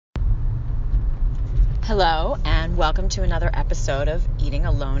Hello, and welcome to another episode of Eating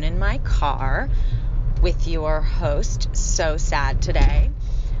Alone in My Car with your host, So Sad Today.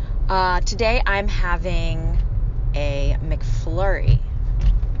 Today I'm having a McFlurry,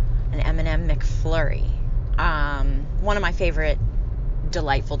 an M&M McFlurry. One of my favorite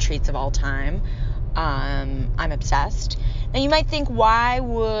delightful treats of all time. I'm obsessed. Now you might think, why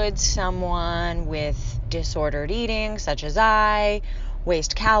would someone with disordered eating, such as I,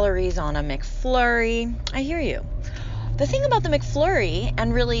 waste calories on a McFlurry? I hear you. The thing about the McFlurry,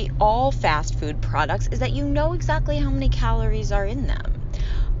 and really all fast food products, is that you know exactly how many calories are in them.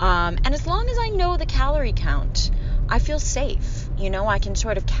 And as long as I know the calorie count, I feel safe. I can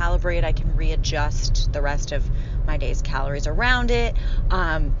sort of calibrate, I can readjust the rest of my day's calories around it,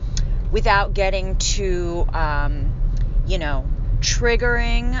 without getting too,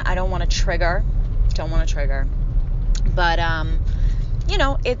 triggering. I don't want to trigger. But,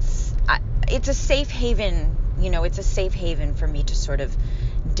 it's a safe haven. It's a safe haven for me to sort of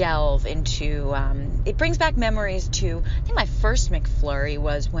delve into. It brings back memories to, I think my first McFlurry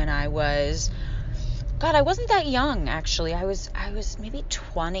was when I wasn't that young, actually. I was maybe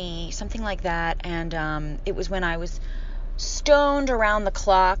 20, something like that. And it was when I was stoned around the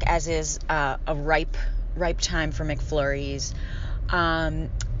clock, as is a ripe time for McFlurries.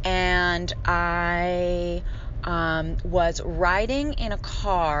 And I was riding in a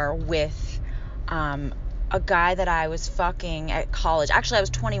car with a guy that I was fucking at college. Actually, I was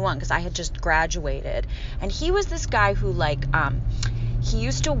 21 because I had just graduated. And he was this guy who, he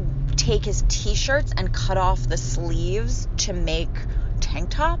used to take his t-shirts and cut off the sleeves to make tank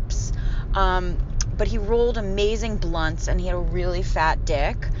tops. But he rolled amazing blunts, and he had a really fat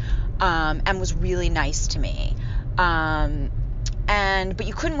dick, and was really nice to me. But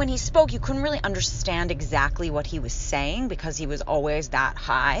when he spoke, you couldn't really understand exactly what he was saying because he was always that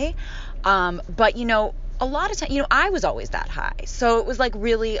high. But a lot of time, I was always that high. So it was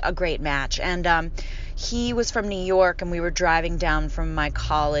really a great match. And he was from New York, and we were driving down from my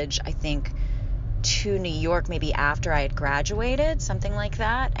college, I think, to New York maybe after I had graduated, something like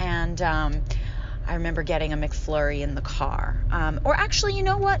that. And I remember getting a McFlurry in the car. Or actually, you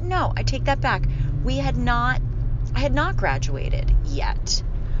know what? No, I take that back. I had not graduated yet.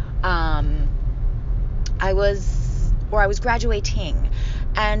 I was graduating.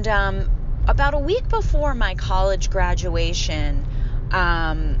 And about a week before my college graduation,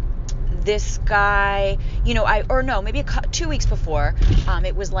 this guy, maybe 2 weeks before,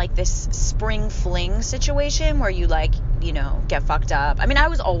 it was like this spring fling situation where you get fucked up. I mean, I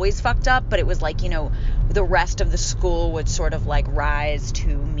was always fucked up, but it was the rest of the school would sort of rise to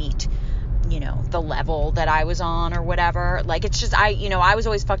meet the level that I was on or whatever. It's just, I was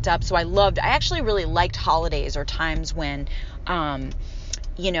always fucked up. So I actually really liked holidays or times when, when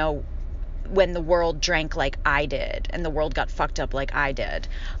the world drank like I did and the world got fucked up like I did.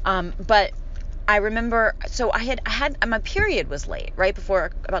 But I remember, so I had my period was late, right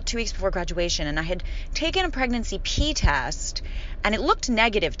before, about 2 weeks before graduation. And I had taken a pregnancy P test and it looked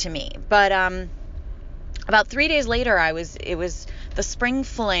negative to me. But, about 3 days later, it was the spring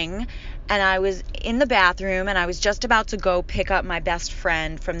fling, and I was in the bathroom, and I was just about to go pick up my best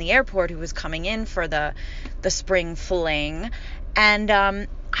friend from the airport who was coming in for the spring fling. And I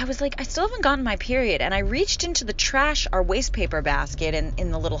was like, I still haven't gotten my period. And I reached into the trash, our waste paper basket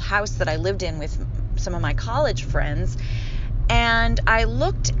in the little house that I lived in with some of my college friends. And I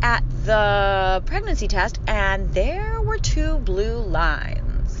looked at the pregnancy test, and there were 2 blue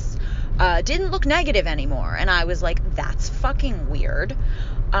lines. Didn't look negative anymore. And I was like, that's fucking weird.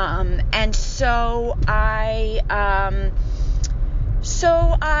 And so I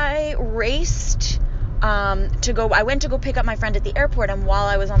raced I went to go pick up my friend at the airport. And while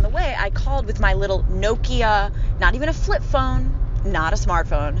I was on the way, I called with my little Nokia, not even a flip phone, not a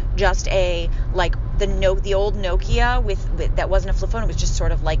smartphone, just the old Nokia with that wasn't a flip phone. It was just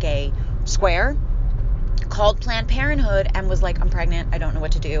sort of like a square. Called Planned Parenthood and was like, I'm pregnant. I don't know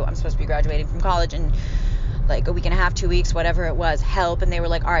what to do. I'm supposed to be graduating from college in a week and a half, 2 weeks, whatever it was, help. And they were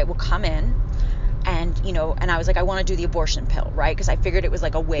like, all right, well, come in. And, and I was like, I want to do the abortion pill, right? Because I figured it was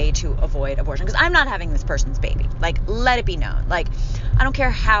a way to avoid abortion. Because I'm not having this person's baby. Let it be known. I don't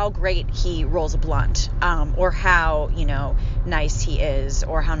care how great he rolls a blunt, or how, nice he is,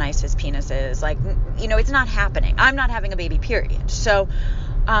 or how nice his penis is. It's not happening. I'm not having a baby, period. So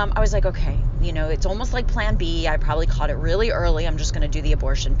I was like, okay, it's almost like plan B. I probably caught it really early. I'm just going to do the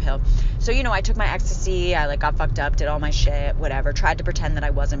abortion pill. So, I took my ecstasy. I got fucked up, did all my shit, whatever. Tried to pretend that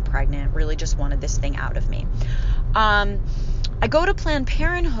I wasn't pregnant. Really just wanted this thing out of me. I go to Planned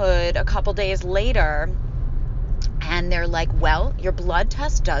Parenthood a couple days later, And they're like, well, your blood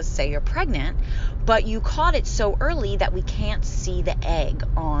test does say you're pregnant, but you caught it so early that we can't see the egg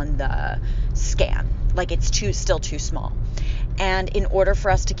on the scan. Like, it's still too small. And in order for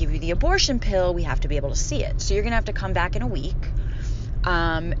us to give you the abortion pill, we have to be able to see it. So you're going to have to come back in a week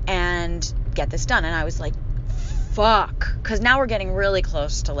and get this done. And I was like, fuck, because now we're getting really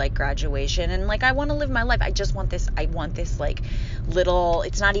close to like graduation, and like I want to live my life. I want this like little,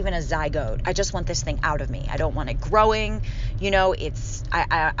 it's not even a zygote. I just want this thing out of me. I don't want it growing,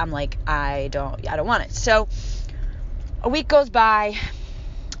 I'm like, I don't want it. So a week goes by.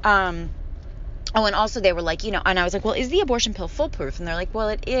 Oh, and also they were like, and I was like, well, is the abortion pill foolproof? And they're like, well,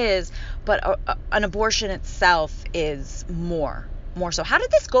 it is, but an abortion itself is more so. How did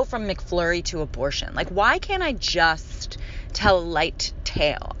this go from McFlurry to abortion? Like, why can't I just tell a light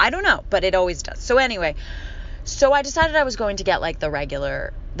tale? I don't know, but it always does. So anyway, I decided I was going to get like the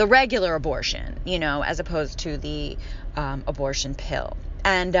regular abortion, as opposed to the abortion pill.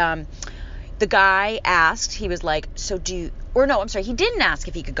 And the guy asked, he was like, he didn't ask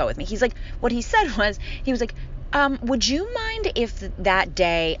if he could go with me. He's like, what he said was, he was like, would you mind if that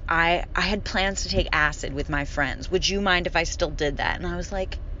day I had plans to take acid with my friends? Would you mind if I still did that? And I was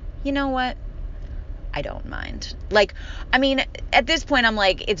like, you know what? I don't mind. Like, I mean, at this point, I'm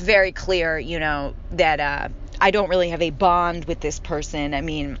like, it's very clear, that I don't really have a bond with this person. I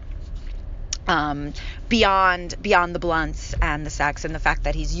mean, beyond the blunts and the sex and the fact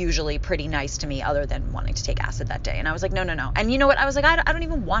that he's usually pretty nice to me, other than wanting to take acid that day. And I was like, no. And you know what? I was like, I don't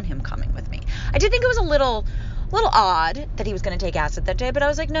even want him coming with me. I did think it was a little odd that he was going to take acid that day, but I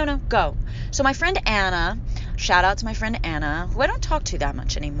was like, no, go. So my friend Anna, shout out to my friend Anna, who I don't talk to that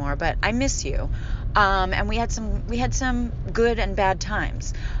much anymore, but I miss you. And we had some good and bad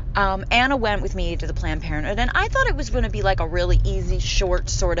times. Anna went with me to the Planned Parenthood, and I thought it was going to be like a really easy, short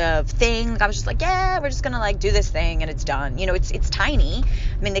sort of thing. I was just like, yeah, we're just going to like do this thing and it's done. It's tiny.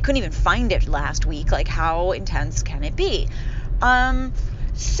 I mean, they couldn't even find it last week. Like, how intense can it be?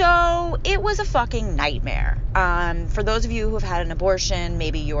 So it was a fucking nightmare. For those of you who have had an abortion,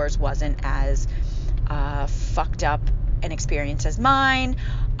 maybe yours wasn't as fucked up an experience as mine.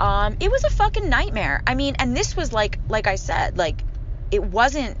 It was a fucking nightmare. I mean, and this was like I said, like, it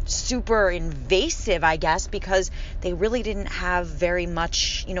wasn't super invasive, I guess, because they really didn't have very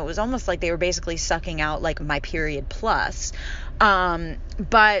much, it was almost like they were basically sucking out like my period plus.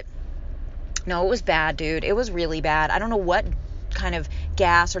 But no, it was bad, dude. It was really bad. I don't know what kind of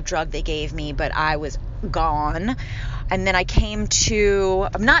gas or drug they gave me, but I was gone. And then I'm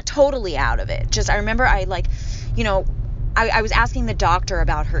not totally out of it. Just, I remember I was asking the doctor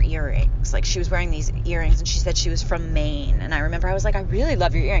about her earrings. Like, she was wearing these earrings, and she said she was from Maine. And I remember I was like, I really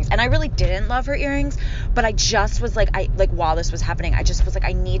love your earrings. And I really didn't love her earrings, but I just was like, while this was happening, I just was like,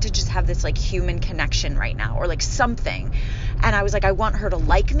 I need to just have this like human connection right now, or like something. And I was like, I want her to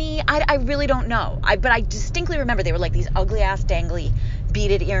like me. I really don't know. But I distinctly remember they were like these ugly ass dangly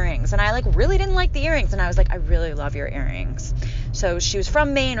beaded earrings. And I like really didn't like the earrings. And I was like, I really love your earrings. So she was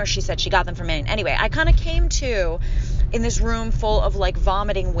from Maine, or she said she got them from Maine. Anyway, I kind of came to in this room full of like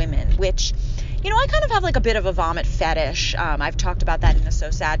vomiting women, which, I kind of have like a bit of a vomit fetish. I've talked about that in the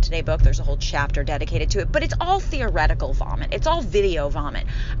So Sad Today book. There's a whole chapter dedicated to it, but it's all theoretical vomit. It's all video vomit.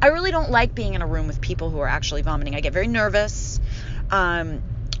 I really don't like being in a room with people who are actually vomiting. I get very nervous. And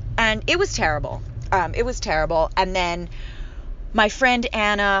it was terrible. And then my friend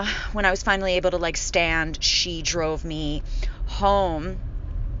Anna, when I was finally able to like stand, she drove me home.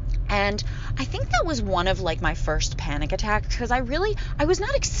 And I think that was one of like my first panic attacks, because I was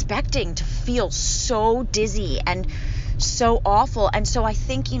not expecting to feel so dizzy and so awful. And so I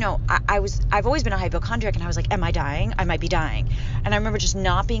think, I've always been a hypochondriac, and I was like, am I dying? I might be dying. And I remember just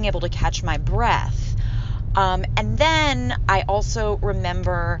not being able to catch my breath. And then I also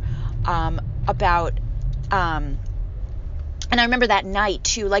remember and I remember that night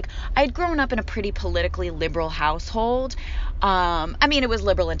too, like I had grown up in a pretty politically liberal household. I mean, it was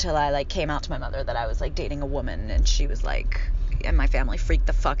liberal until I like came out to my mother that I was like dating a woman, and she was like, and my family freaked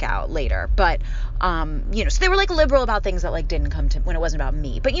the fuck out later. But, so they were like liberal about things that like didn't come to when it wasn't about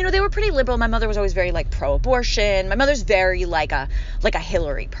me. But, they were pretty liberal. My mother was always very like pro-abortion. My mother's very like a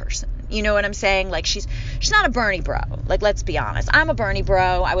Hillary person. You know what I'm saying? Like she's not a Bernie bro. Like, let's be honest. I'm a Bernie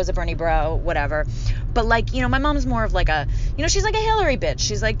bro. I was a Bernie bro, whatever. But like, my mom's more of like a, she's like a Hillary bitch.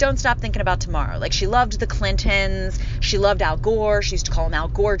 She's like, don't stop thinking about tomorrow. Like, she loved the Clintons. She loved Al Gore. She used to call him Al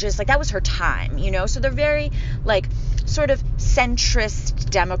Gorgeous. Like, that was her time, So they're very like sort of centrist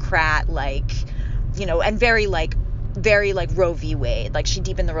Democrat, like, and very like very like Roe v. Wade, like she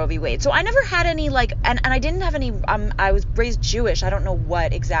deepened the Roe v. Wade. So I never had any like, and I didn't have any, I was raised Jewish. I don't know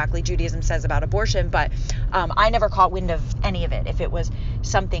what exactly Judaism says about abortion, but I never caught wind of any of it if it was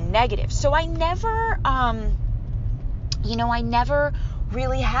something negative. So I never, I never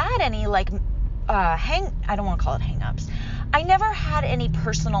really had any like, I don't want to call it hang-ups. I never had any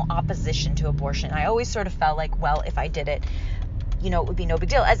personal opposition to abortion. I always sort of felt like, well, if I did it, it would be no big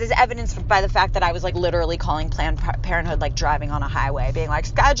deal, as is evidenced by the fact that I was like literally calling Planned Parenthood, like driving on a highway, being like,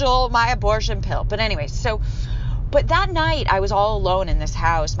 schedule my abortion pill. But anyway, but that night I was all alone in this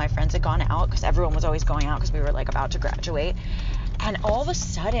house. My friends had gone out because everyone was always going out because we were like about to graduate. And all of a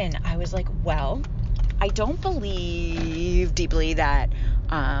sudden I was like, well, I don't believe deeply that,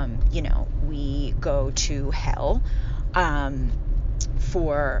 we go to hell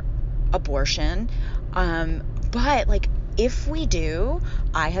for abortion. But like, if we do,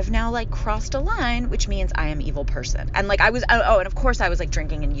 I have now like crossed a line, which means I am an evil person. And like and of course I was like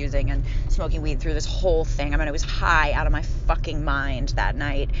drinking and using and smoking weed through this whole thing. I mean, I was high out of my fucking mind that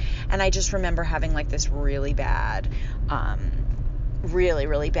night. And I just remember having like this really bad, really,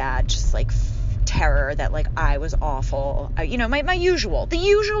 really bad, just like terror that like I was awful. The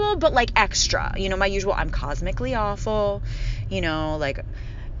usual, but like extra, my usual, I'm cosmically awful, like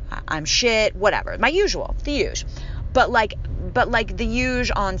I'm shit, whatever, my usual, the usual. But like the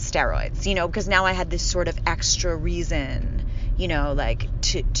usual on steroids, because now I had this sort of extra reason, like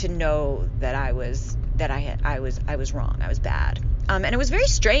to know that I was wrong. I was bad. And it was very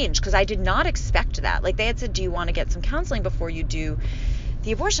strange because I did not expect that. Like they had said, do you want to get some counseling before you do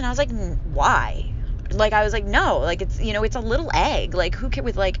the abortion? I was like, why? Like, I was like, no, like it's, it's a little egg. Like who cares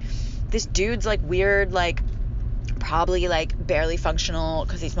with like this dude's like weird, like probably like barely functional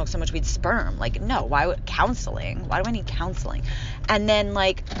because he smokes so much weed sperm. Like, no, why would counseling? Why do I need counseling? And then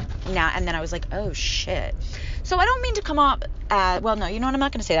I was like, oh shit. So I don't mean to come off, I'm not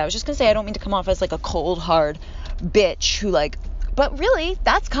going to say that. I was just going to say, I don't mean to come off as like a cold, hard bitch who like, but really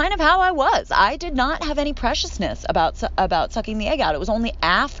that's kind of how I was. I did not have any preciousness about sucking the egg out. It was only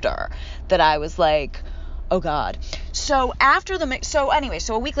after that I was like, oh God. So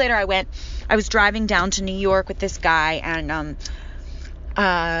a week later I was driving down to New York with this guy and,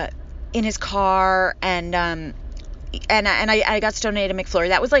 in his car and I got stoned at a McFlurry.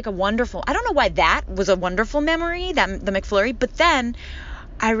 That was like a wonderful, I don't know why that was a wonderful memory, the McFlurry, but then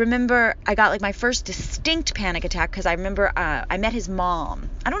I remember I got like my first distinct panic attack because I remember, I met his mom.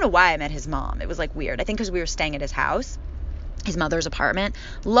 I don't know why I met his mom. It was like weird. I think because we were staying at his house. His mother's apartment.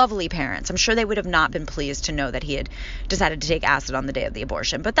 Lovely parents. I'm sure they would have not been pleased to know that he had decided to take acid on the day of the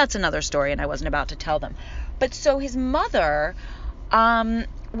abortion, but that's another story and I wasn't about to tell them. But so his mother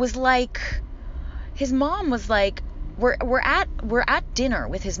was like, his mom was like, we're at dinner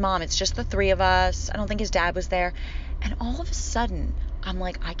with his mom. It's just the three of us. I don't think his dad was there. And all of a sudden I'm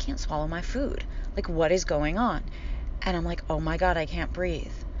like, I can't swallow my food. Like, what is going on? And I'm like, oh my God, I can't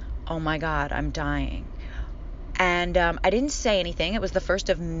breathe. Oh my God, I'm dying. And I didn't say anything. It was the first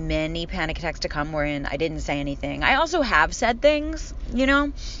of many panic attacks to come wherein I didn't say anything. I also have said things,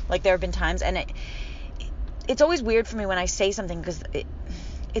 like there have been times. And it's always weird for me when I say something because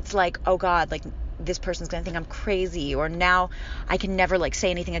it's like, oh God, like this person's going to think I'm crazy. Or now I can never like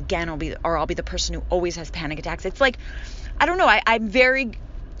say anything again or I'll be the person who always has panic attacks. It's like, I don't know. I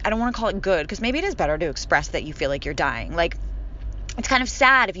don't want to call it good because maybe it is better to express that you feel like you're dying. Like, it's kind of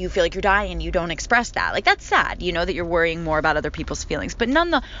sad if you feel like you're dying and you don't express that. Like, that's sad, that you're worrying more about other people's feelings. But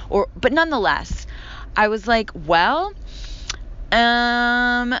nonetheless, I was like, well,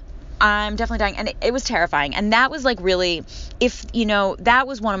 I'm definitely dying. And it was terrifying. And that was like really, that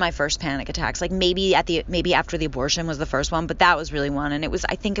was one of my first panic attacks. Like maybe after the abortion was the first one, but that was really one. And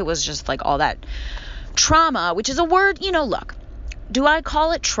I think it was just like all that trauma, which is a word, look, do I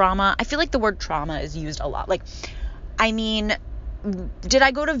call it trauma? I feel like the word trauma is used a lot. Like, I mean, did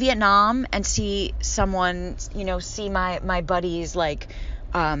I go to Vietnam and see someone, see my buddy's like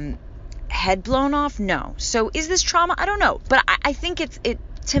head blown off? No. So is this trauma? I don't know. But I think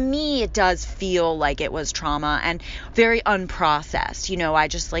to me, it does feel like it was trauma and very unprocessed. I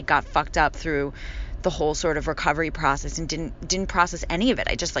just like got fucked up through the whole sort of recovery process and didn't process any of it.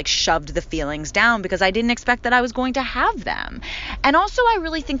 I just like shoved the feelings down because I didn't expect that I was going to have them. And also I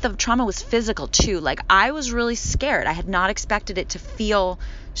really think the trauma was physical too. Like I was really scared. I had not expected it to feel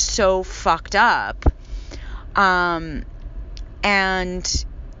so fucked up. And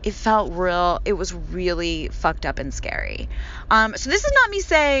it felt real. It was really fucked up and scary. So this is not me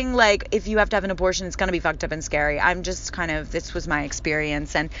saying like, if you have to have an abortion, it's going to be fucked up and scary. I'm just this was my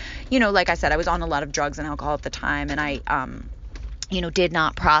experience. And, like I said, I was on a lot of drugs and alcohol at the time and I, did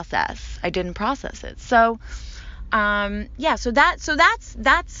not process. I didn't process it. So, Yeah, so that's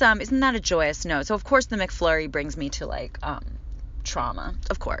isn't that a joyous note? So of course the McFlurry brings me to like trauma,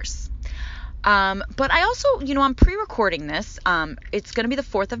 of course. But I also, I'm pre-recording this. It's going to be the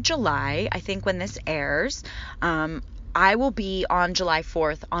 4th of July, I think, when this airs. I will be on July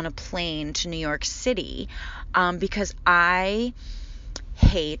 4th on a plane to New York City, because I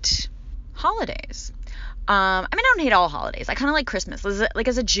hate holidays. I don't hate all holidays. I kind of like Christmas. Like,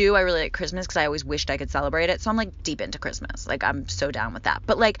 as a Jew, I really like Christmas because I always wished I could celebrate it. So I'm like deep into Christmas. Like, I'm so down with that.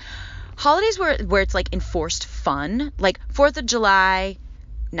 But like holidays where it's like enforced fun, like 4th of July,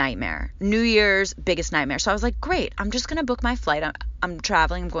 nightmare. New Year's, biggest nightmare. So I was like, great, I'm just going to book my flight. I'm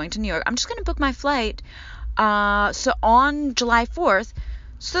traveling. I'm going to New York. I'm just going to book my flight so on July 4th,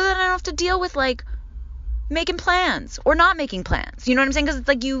 so that I don't have to deal with like making plans or not making plans. You know what I'm saying? Because it's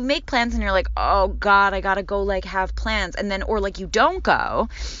like you make plans and you're like, oh God, I gotta go like have plans, and then, or like you don't go,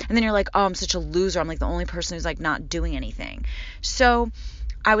 and then you're like, oh, I'm such a loser. I'm like the only person who's like not doing anything. So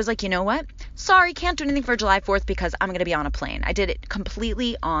I was like, you know what? Sorry, can't do anything for July 4th because I'm gonna be on a plane. I did it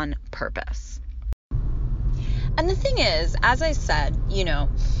completely on purpose. And the thing is, as I said,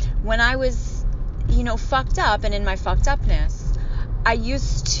 when I was, fucked up and in my fucked upness, I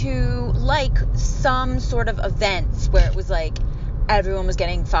used to like some sort of events where it was like everyone was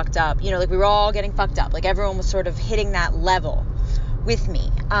getting fucked up, like we were all getting fucked up, like everyone was sort of hitting that level with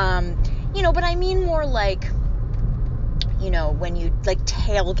me, but I mean more like, when you like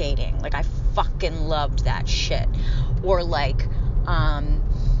tailgating, like I fucking loved that shit, or like,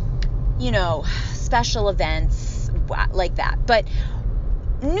 special events like that. But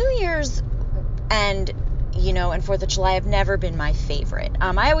New Year's and 4th of July have never been my favorite.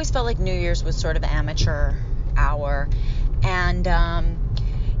 I always felt like New Year's was sort of amateur hour. And,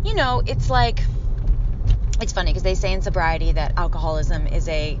 it's like, it's funny because they say in sobriety that alcoholism is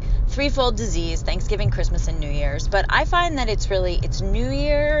a threefold disease: Thanksgiving, Christmas, and New Year's. But I find that it's New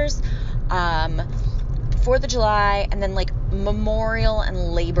Year's, 4th of July, and then like Memorial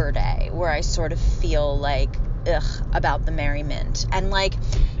and Labor Day, where I sort of feel like, about the merriment. And like,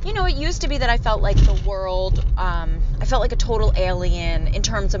 it used to be that I felt like the world, I felt like a total alien in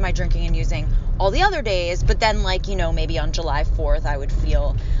terms of my drinking and using all the other days. But then like, maybe on July 4th, I would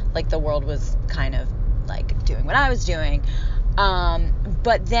feel like the world was kind of like doing what I was doing.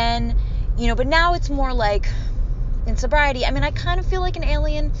 But then, but now it's more like in sobriety, I kind of feel like an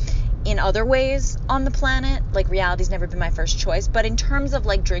alien in other ways on the planet. Like reality's never been my first choice, but in terms of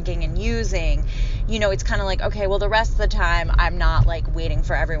like drinking and using, it's kind of like, okay, well the rest of the time I'm not like waiting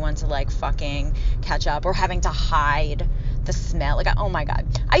for everyone to like fucking catch up or having to hide the smell. Like, oh my God,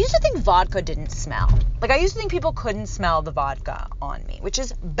 I used to think vodka didn't smell. Like I used to think people couldn't smell the vodka on me, which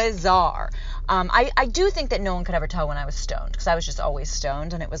is bizarre. I do think that no one could ever tell when I was stoned, because I was just always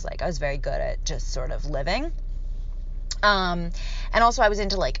stoned, and it was like I was very good at just sort of living. And also I was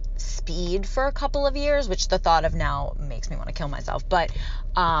into like speed for a couple of years, which the thought of now makes me want to kill myself. But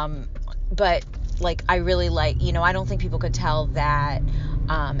like I really like, I don't think people could tell that.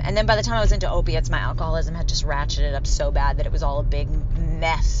 And then by the time I was into opiates, my alcoholism had just ratcheted up so bad that it was all a big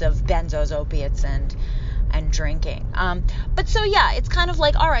mess of benzos, opiates, and drinking. But so yeah, it's kind of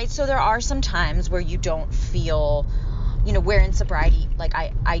like, all right, so there are some times where you don't feel, where in sobriety, like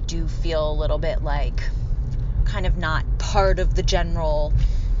I do feel a little bit like kind of not part of the general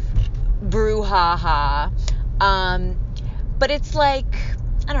brouhaha. But it's like,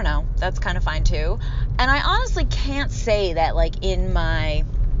 I don't know, that's kind of fine too. And I honestly can't say that like in my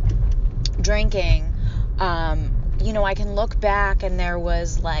drinking, I can look back and there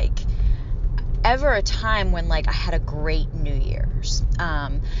was like ever a time when like I had a great New Year's.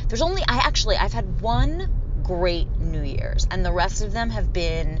 I've had one great New Year's, and the rest of them have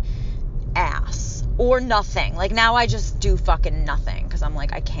been ass or nothing. Like now I just do fucking nothing because I'm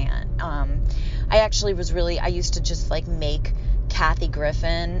like, I can't. I used to just like make Kathy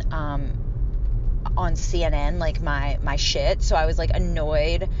Griffin on CNN like my shit. So I was like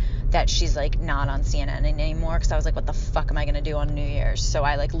annoyed that she's like not on CNN anymore, because I was like, what the fuck am I gonna do on New Year's? So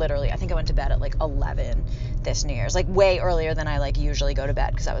I like literally, I think I went to bed at like 11 this New Year's, like way earlier than I like usually go to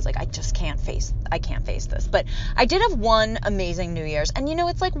bed, because I was like, I can't face this. But I did have one amazing New Year's, and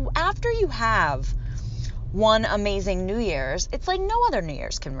it's like after you have one amazing New Year's, it's like no other New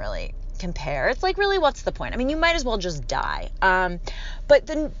Year's can really compare. It's like, really, what's the point? I mean, you might as well just die. But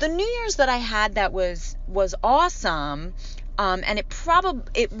the New Year's that I had that was awesome, and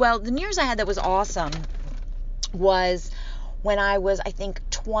the New Year's I had that was awesome was when I was, I think,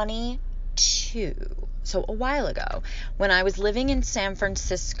 22, so a while ago, when I was living in San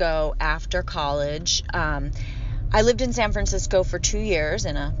Francisco after college. I lived in San Francisco for 2 years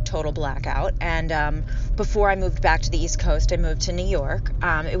in a total blackout, and before I moved back to the East Coast, I moved to New York.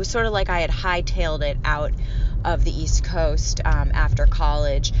 It was sort of like I had hightailed it out of the East Coast after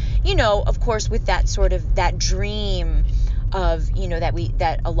college. You know, of course, with that sort of that dream of, you know,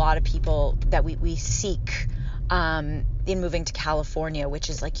 that a lot of people that we seek in moving to California, which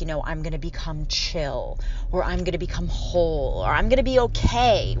is like, you know, I'm going to become chill, or I'm going to become whole, or I'm going to be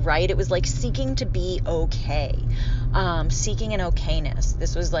okay, right? It was like seeking to be okay, seeking an okayness.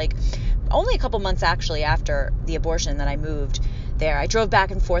 This was like only a couple months actually after the abortion that I moved there. I drove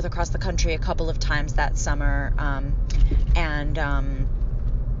back and forth across the country a couple of times that summer, and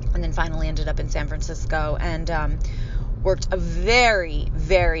then finally ended up in San Francisco, and worked a very,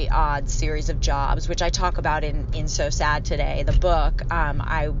 very odd series of jobs, which I talk about in So Sad Today, the book.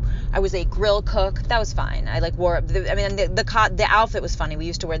 I was a grill cook. That was fine. I like wore, the outfit was funny. We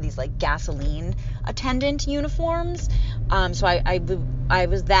used to wear these like gasoline attendant uniforms. So I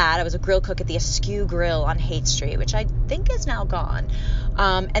was that. I was a grill cook at the Askew Grill on Haight Street, which I think is now gone.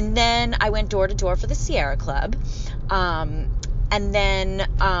 And then I went door to door for the Sierra Club. And then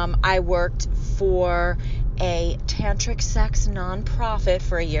I worked for a tantric sex nonprofit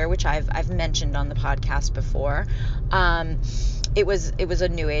for a year, which I've mentioned on the podcast before. It was a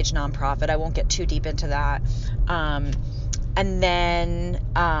new age nonprofit. I won't get too deep into that. And then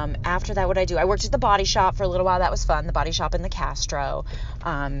after that, what did I do? I worked at the Body Shop for a little while. That was fun. The Body Shop in the Castro.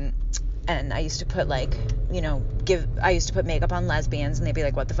 And I used to put like, you know, I used to put makeup on lesbians, and they'd be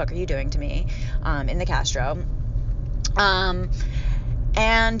like, "What the fuck are you doing to me?" In the Castro.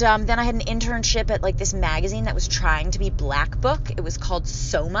 And then I had an internship at like this magazine that was trying to be Black Book. It was called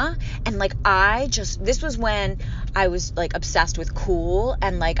Soma. And like this was when I was like obsessed with cool,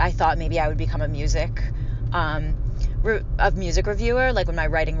 and like I thought maybe I would become a music reviewer, like when my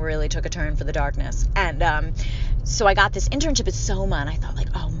writing really took a turn for the darkness. And so I got this internship at Soma, and I thought like,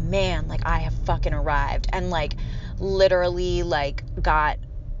 oh man, like I have fucking arrived. And like literally like got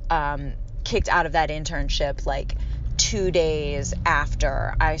kicked out of that internship like 2 days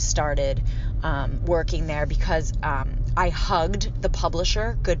after I started working there, because I hugged the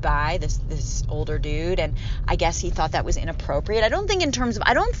publisher goodbye, this older dude, and I guess he thought that was inappropriate. I don't think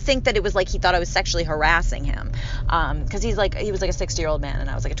that it was like he thought I was sexually harassing him, because he was like a 60-year-old man and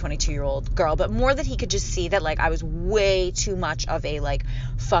I was like a 22-year-old girl, but more that he could just see that like I was way too much of a like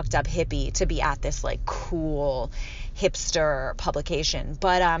fucked up hippie to be at this like cool hipster publication.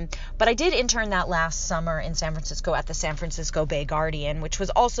 But I did intern that last summer in San Francisco at the San Francisco Bay Guardian, which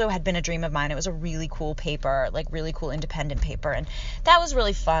had been a dream of mine. It was a really cool paper, like really cool independent paper, and that was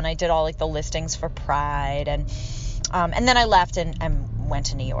really fun. I did all like the listings for Pride, and then I left and went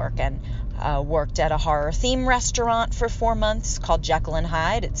to New York and worked at a horror theme restaurant for 4 months called Jekyll and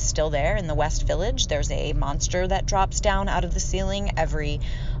Hyde. It's still there in the West Village. There's a monster that drops down out of the ceiling every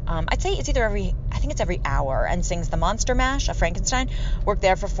I'd say it's every hour, and sings the Monster Mash, a Frankenstein. Worked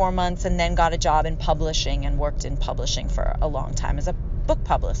there for 4 months, and then got a job in publishing and worked in publishing for a long time as a book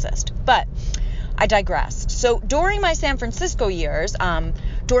publicist. But I digress. So during my San Francisco years,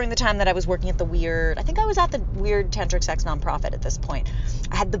 during the time that I was working at the weird tantric sex nonprofit at this point,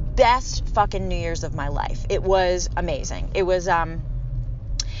 I had the best fucking New Year's of my life. It was amazing. It was an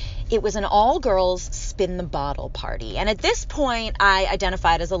all-girls spin the bottle party. And at this point, I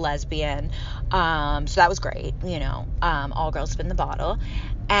identified as a lesbian. So that was great, you know, all girls spin the bottle.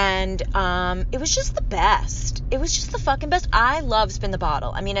 And it was just the best. It was just the fucking best. I love spin the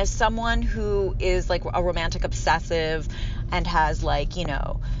bottle. I mean, as someone who is like a romantic obsessive and has like, you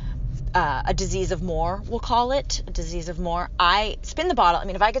know, a disease of more, we'll call it, a disease of more. I spin the bottle. I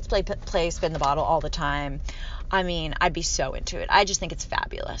mean, if I could play spin the bottle all the time, I mean, I'd be so into it. I just think it's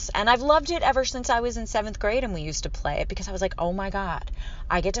fabulous. And I've loved it ever since I was in 7th grade and we used to play it, because I was like, oh my God,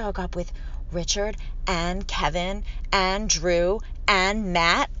 I get to hook up with Richard and Kevin and Drew and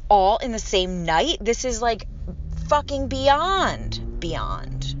Matt all in the same night. This is like fucking beyond.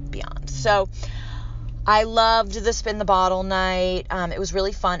 So I loved the spin the bottle night. It was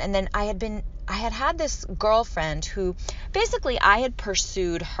really fun. And then I had this girlfriend who basically I had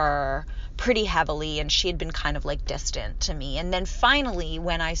pursued her pretty heavily, and she had been kind of like distant to me. And then finally,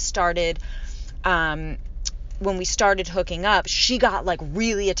 when we started hooking up, she got like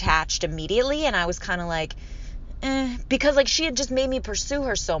really attached immediately, and I was kind of like, because like she had just made me pursue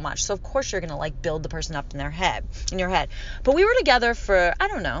her so much. So of course you're gonna like build the person up in your head. But we were together for, I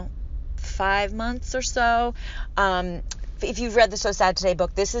don't know, 5 months or so. If you've read the So Sad Today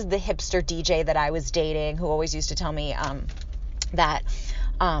book, this is the hipster DJ that I was dating, who always used to tell me that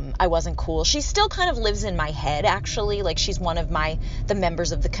I wasn't cool. She still kind of lives in my head, actually. Like, she's one of the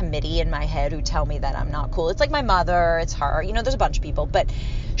members of the committee in my head who tell me that I'm not cool. It's like my mother, it's her, there's a bunch of people. But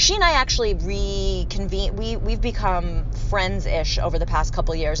she and I actually reconvene. We've become friends-ish over the past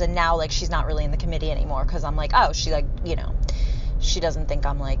couple years. And now, like, she's not really in the committee anymore because I'm like, oh, she, like, she doesn't think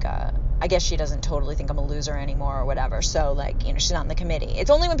I'm like I guess she doesn't totally think I'm a loser anymore or whatever. So, like, she's not in the committee. It's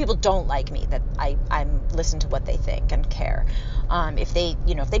only when people don't like me that I'm listen to what they think and care. If they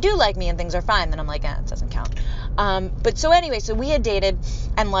do like me and things are fine, then I'm like, it doesn't count. But so anyway, so we had dated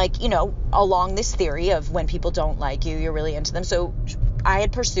and, like, along this theory of when people don't like you, you're really into them. So I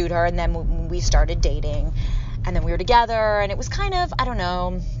had pursued her, and then we started dating, and then we were together, and it was kind of, I don't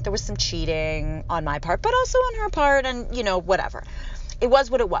know, there was some cheating on my part, but also on her part, and, whatever. It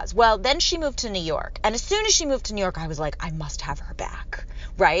was what it was. Well, then she moved to New York. And as soon as she moved to New York, I was like, I must have her back,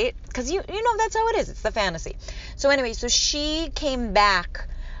 right? Because, that's how it is. It's the fantasy. So anyway, so she came back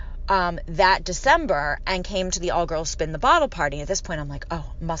that December and came to the all-girls spin the bottle party. At this point, I'm like,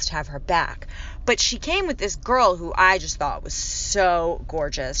 oh, must have her back. But she came with this girl who I just thought was so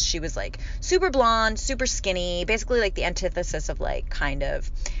gorgeous. She was, like, super blonde, super skinny, basically, like, the antithesis of, like, kind of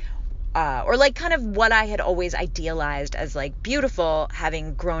what I had always idealized as, like, beautiful,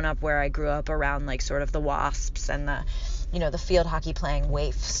 having grown up where I grew up around, like, sort of the Wasps and the, the field hockey playing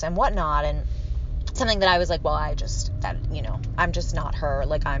waifs and whatnot, and something that I was like, well, I'm just not her.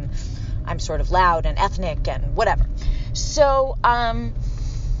 Like, I'm sort of loud and ethnic and whatever. So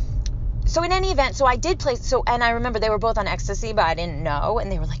in any event, so I did play, and I remember they were both on ecstasy, but I didn't know,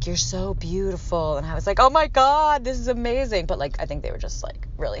 and they were like, you're so beautiful, and I was like, oh my God, this is amazing, but, like, I think they were just, like,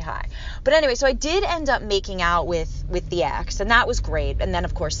 really high. But anyway, so I did end up making out with the ex, and that was great, and then,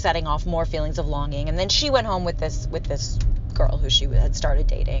 of course, setting off more feelings of longing, and then she went home with this girl who she had started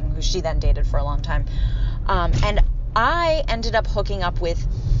dating, who she then dated for a long time, and I ended up hooking up with,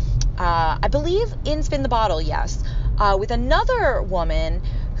 I believe in Spin the Bottle, yes, with another woman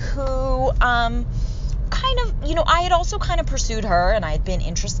who kind of, I had also kind of pursued her, and I had been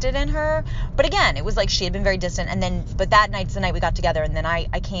interested in her, but again, it was like she had been very distant, and then, but that night's the night we got together, and then I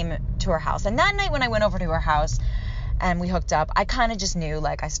came to her house, and that night when I went over to her house, and we hooked up, I kind of just knew,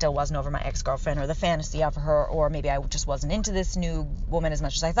 like, I still wasn't over my ex-girlfriend, or the fantasy of her, or maybe I just wasn't into this new woman as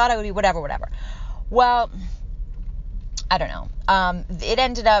much as I thought I would be, whatever. Well, I don't know, it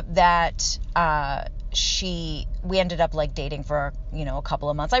ended up that, we ended up, like, dating for, a couple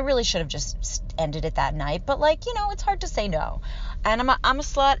of months. I really should have just ended it that night, but, like, it's hard to say no. And I'm a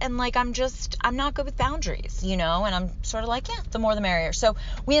slut, and, like, I'm not good with boundaries, and I'm sort of like, yeah, the more the merrier. So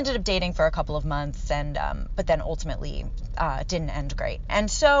we ended up dating for a couple of months, and, but then ultimately, it didn't end great. And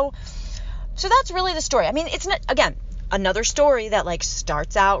so that's really the story. I mean, it's not, again, another story that, like,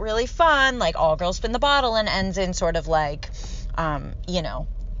 starts out really fun, like, all girls spin the bottle, and ends in sort of like,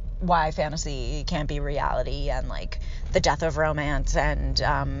 why fantasy can't be reality, and, like, the death of romance, and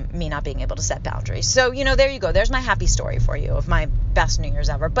me not being able to set boundaries. So, there you go. There's my happy story for you of my best New Year's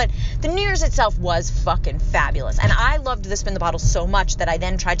ever. But the New Year's itself was fucking fabulous. And I loved the Spin the Bottle so much that I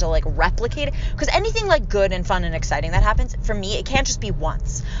then tried to, like, replicate it. Because anything, like, good and fun and exciting that happens, for me, it can't just be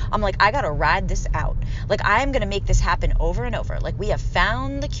once. I'm like, I gotta ride this out. Like, I am gonna make this happen over and over. Like, we have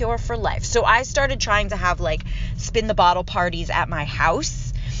found the cure for life. So I started trying to have, like, Spin the Bottle parties at my house.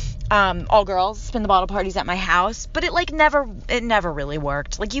 All girls spin the bottle parties at my house, but it never really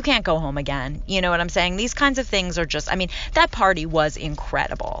worked. Like, you can't go home again. You know what I'm saying? These kinds of things are just, I mean, that party was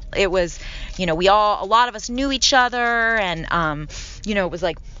incredible. It was, a lot of us knew each other, and, it was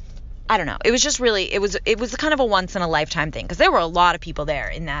like, I don't know. It was just really, it was kind of a once in a lifetime thing, because there were a lot of people there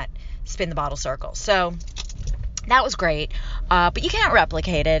in that spin the bottle circle. So that was great. But you can't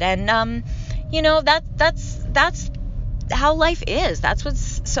replicate it. And, that's how life is. That's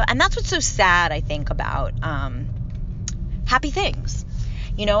what's so sad, I think, about happy things,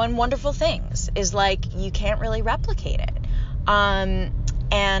 and wonderful things, is like, you can't really replicate it.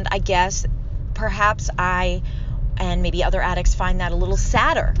 And I guess perhaps I and maybe other addicts find that a little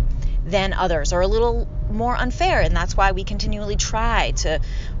sadder than others, or a little more unfair, and that's why we continually try to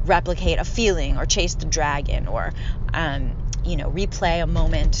replicate a feeling, or chase the dragon, or replay a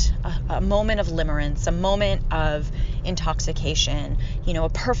moment of limerence, a moment of intoxication, a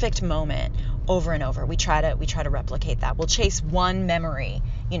perfect moment over and over. We try to replicate that. We'll chase one memory,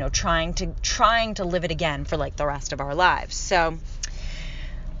 trying to live it again for, like, the rest of our lives. So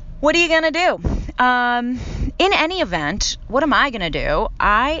what are you going to do? In any event, what am I going to do?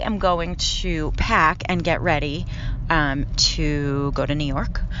 I am going to pack and get ready to go to New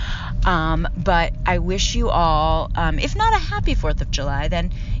York. But I wish you all, if not a happy 4th of July,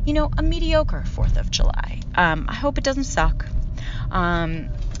 then, a mediocre 4th of July. I hope it doesn't suck.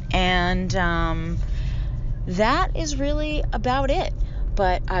 That is really about it.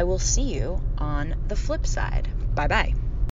 But I will see you on the flip side. Bye-bye.